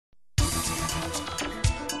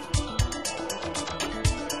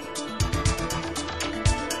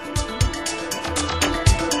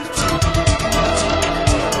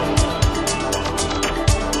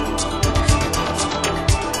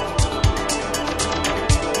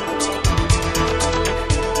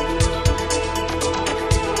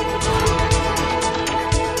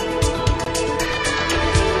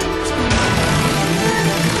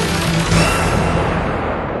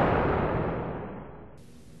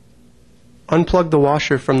Unplug the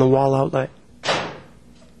washer from the wall outlet.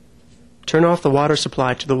 Turn off the water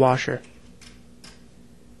supply to the washer.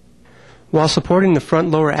 While supporting the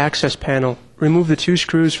front lower access panel, remove the 2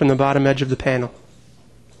 screws from the bottom edge of the panel.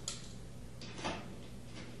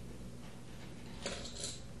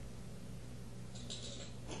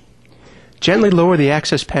 Gently lower the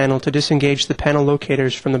access panel to disengage the panel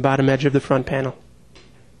locators from the bottom edge of the front panel.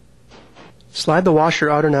 Slide the washer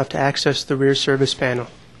out enough to access the rear service panel.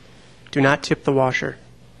 Do not tip the washer.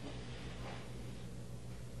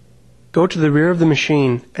 Go to the rear of the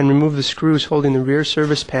machine and remove the screws holding the rear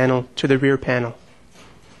service panel to the rear panel.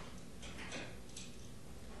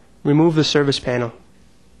 Remove the service panel.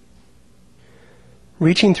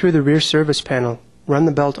 Reaching through the rear service panel, run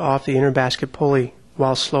the belt off the inner basket pulley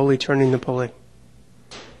while slowly turning the pulley.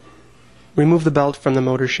 Remove the belt from the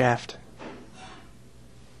motor shaft.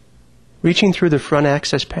 Reaching through the front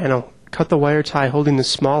access panel, cut the wire tie holding the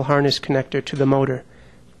small harness connector to the motor,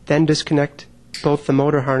 then disconnect both the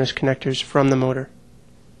motor harness connectors from the motor.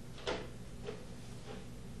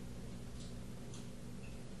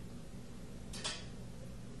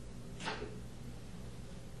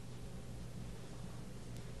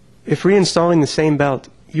 If reinstalling the same belt,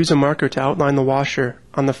 use a marker to outline the washer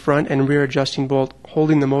on the front and rear adjusting bolt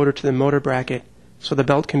holding the motor to the motor bracket so the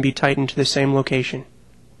belt can be tightened to the same location.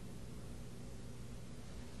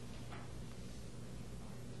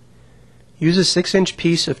 Use a 6-inch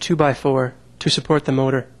piece of 2x4 to support the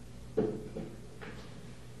motor.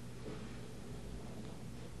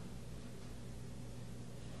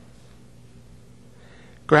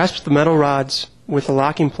 Grasp the metal rods with the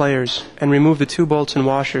locking pliers and remove the 2 bolts and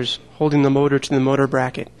washers holding the motor to the motor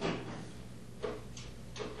bracket.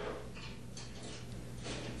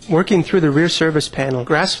 Working through the rear service panel,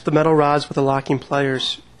 grasp the metal rods with the locking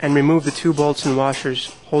pliers and remove the 2 bolts and washers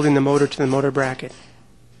holding the motor to the motor bracket.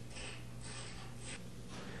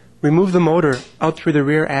 Remove the motor out through the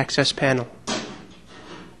rear access panel.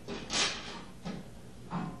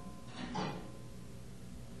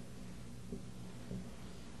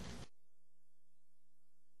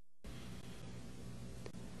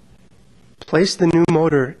 Place the new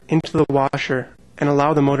motor into the washer and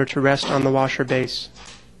allow the motor to rest on the washer base.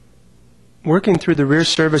 Working through the rear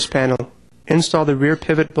service panel, install the rear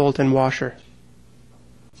pivot bolt and washer.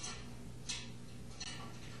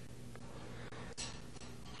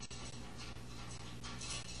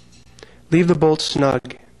 Leave the bolt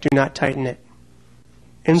snug. Do not tighten it.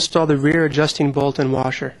 Install the rear adjusting bolt and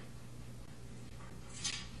washer.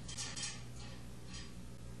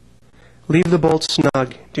 Leave the bolt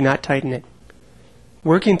snug. Do not tighten it.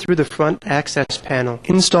 Working through the front access panel,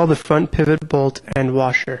 install the front pivot bolt and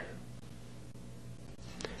washer.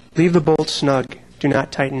 Leave the bolt snug. Do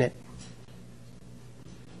not tighten it.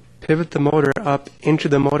 Pivot the motor up into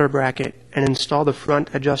the motor bracket and install the front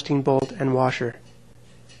adjusting bolt and washer.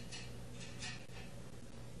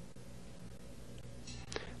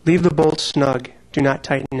 Leave the bolt snug. Do not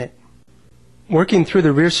tighten it. Working through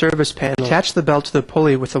the rear service panel, attach the belt to the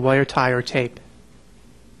pulley with a wire tie or tape.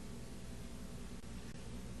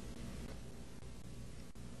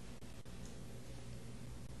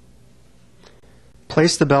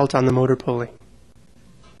 Place the belt on the motor pulley.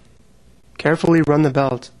 Carefully run the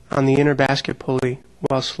belt on the inner basket pulley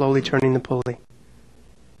while slowly turning the pulley.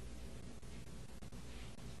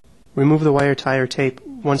 Remove the wire tie or tape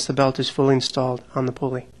once the belt is fully installed on the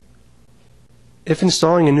pulley. If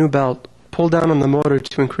installing a new belt, pull down on the motor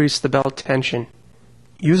to increase the belt tension.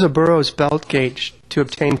 Use a Burroughs belt gauge to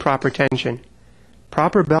obtain proper tension.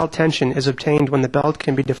 Proper belt tension is obtained when the belt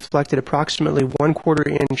can be deflected approximately 1/4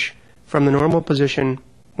 inch from the normal position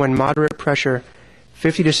when moderate pressure,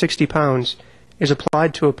 50 to 60 pounds, is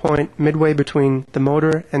applied to a point midway between the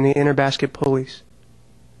motor and the inner basket pulleys.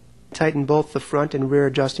 Tighten both the front and rear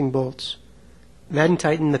adjusting bolts. Then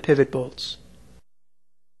tighten the pivot bolts.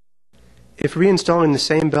 If reinstalling the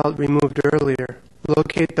same belt removed earlier,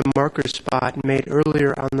 locate the marker spot made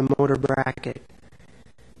earlier on the motor bracket.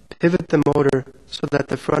 Pivot the motor so that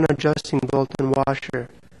the front adjusting bolt and washer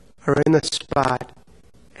are in the spot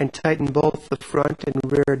and tighten both the front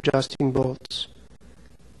and rear adjusting bolts.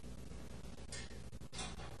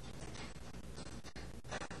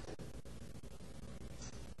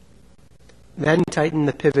 Then tighten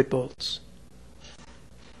the pivot bolts.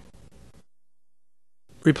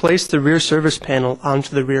 Replace the rear service panel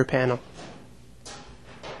onto the rear panel.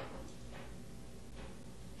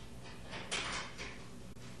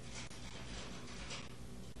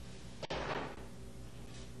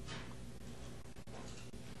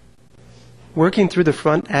 Working through the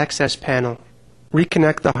front access panel,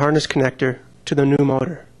 reconnect the harness connector to the new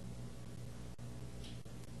motor.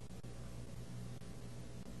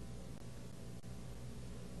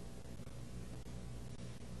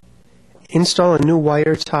 Install a new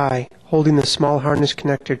wire tie holding the small harness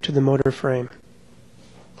connector to the motor frame.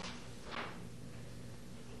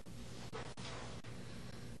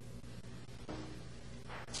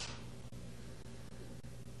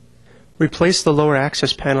 Replace the lower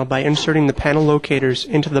access panel by inserting the panel locators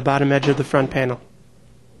into the bottom edge of the front panel.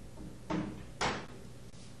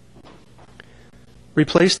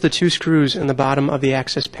 Replace the 2 screws in the bottom of the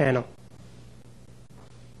access panel.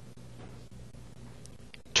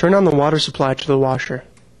 Turn on the water supply to the washer.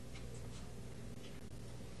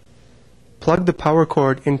 Plug the power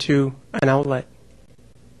cord into an outlet.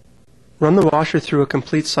 Run the washer through a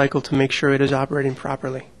complete cycle to make sure it is operating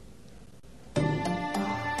properly.